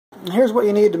here's what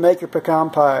you need to make your pecan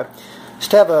pie.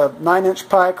 Just have a 9-inch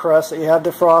pie crust that you have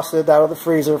defrosted out of the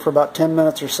freezer for about 10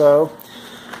 minutes or so.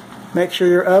 Make sure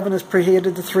your oven is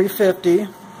preheated to 350.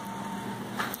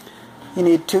 You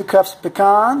need 2 cups of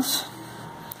pecans,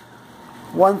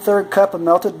 1/3 cup of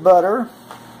melted butter,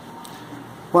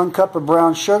 1 cup of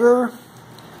brown sugar,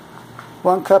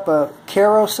 1 cup of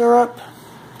Caro syrup,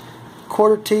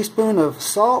 1/4 teaspoon of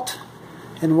salt,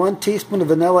 and 1 teaspoon of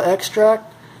vanilla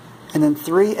extract, and then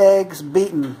 3 eggs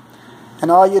beaten.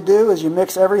 And all you do is you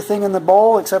mix everything in the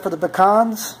bowl except for the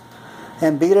pecans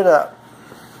and beat it up.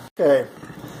 Okay,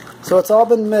 so it's all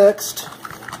been mixed.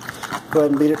 Go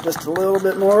ahead and beat it just a little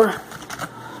bit more.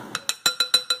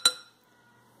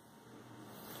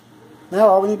 Now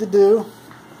all we need to do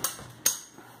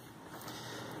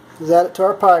is add it to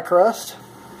our pie crust.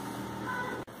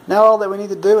 Now all that we need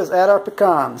to do is add our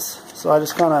pecans. So I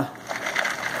just kind of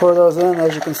pour those in.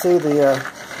 As you can see, the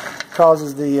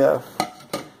causes the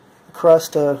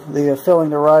crust, the filling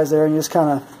to rise there, and you just kind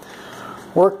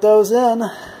of work those in,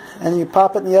 and you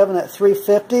pop it in the oven at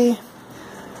 350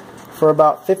 for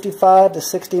about 55 to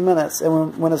 60 minutes.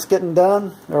 And when it's getting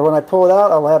done, or when I pull it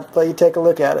out, I'll let you take a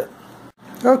look at it.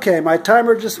 Okay, my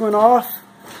timer just went off,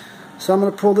 so I'm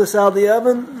going to pull this out of the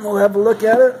oven. We'll have a look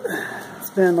at it.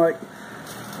 It's been like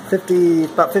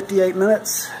about 58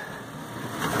 minutes.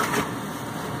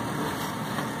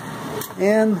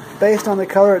 And based on the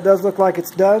color, it does look like it's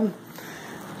done.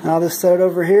 I'll just set it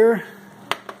over here.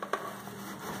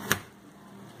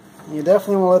 You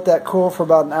definitely want to let that cool for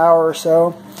about an hour or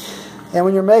so. And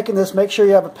when you're making this, make sure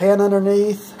you have a pan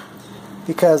underneath,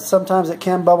 because sometimes it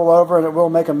can bubble over and it will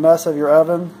make a mess of your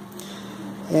oven.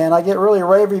 And I get really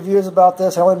rave reviews about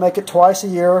this. I only make it twice a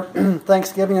year,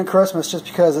 Thanksgiving and Christmas, just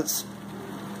because it's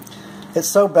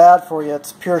so bad for you.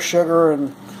 It's pure sugar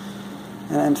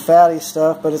and fatty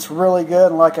stuff, but it's really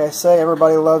good, and like I say,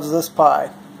 everybody loves this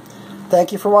pie.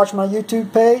 Thank you for watching my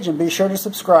YouTube page, and be sure to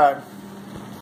subscribe.